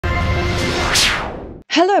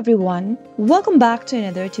Hello everyone, welcome back to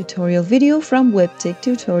another tutorial video from Webtech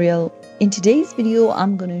Tutorial. In today's video,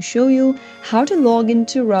 I'm going to show you how to log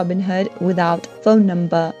into Robinhood without phone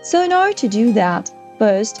number. So in order to do that,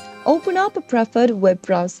 first open up a preferred web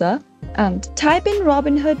browser and type in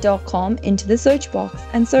robinhood.com into the search box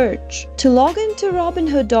and search. To log into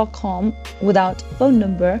robinhood.com without phone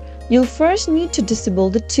number, you'll first need to disable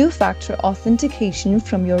the two-factor authentication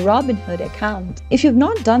from your Robinhood account. If you've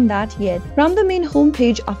not done that yet, from the main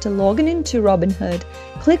homepage after logging into Robinhood,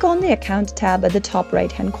 click on the Account tab at the top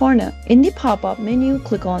right-hand corner. In the pop-up menu,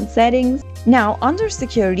 click on Settings. Now, under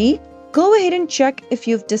Security, go ahead and check if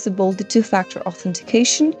you've disabled the two-factor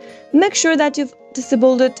authentication. Make sure that you've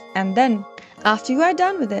disabled it, and then, after you are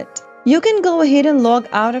done with it, you can go ahead and log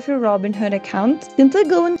out of your Robinhood account. Simply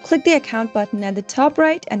go and click the account button at the top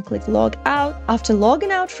right and click log out. After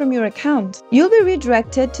logging out from your account, you'll be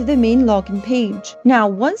redirected to the main login page. Now,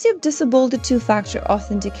 once you've disabled the two-factor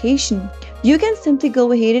authentication, you can simply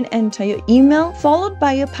go ahead and enter your email followed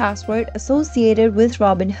by your password associated with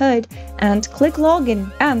Robinhood and click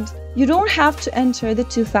login. And you don't have to enter the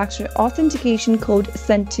two-factor authentication code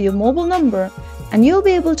sent to your mobile number, and you'll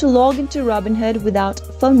be able to log into Robinhood without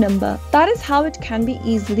phone number. That is how it can be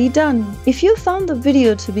easily done. If you found the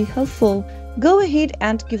video to be helpful, go ahead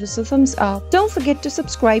and give us a thumbs up. Don't forget to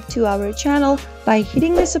subscribe to our channel by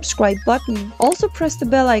hitting the subscribe button. Also press the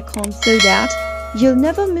bell icon so that you'll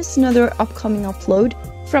never miss another upcoming upload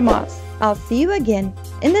from us. I'll see you again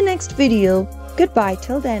in the next video. Goodbye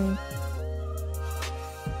till then.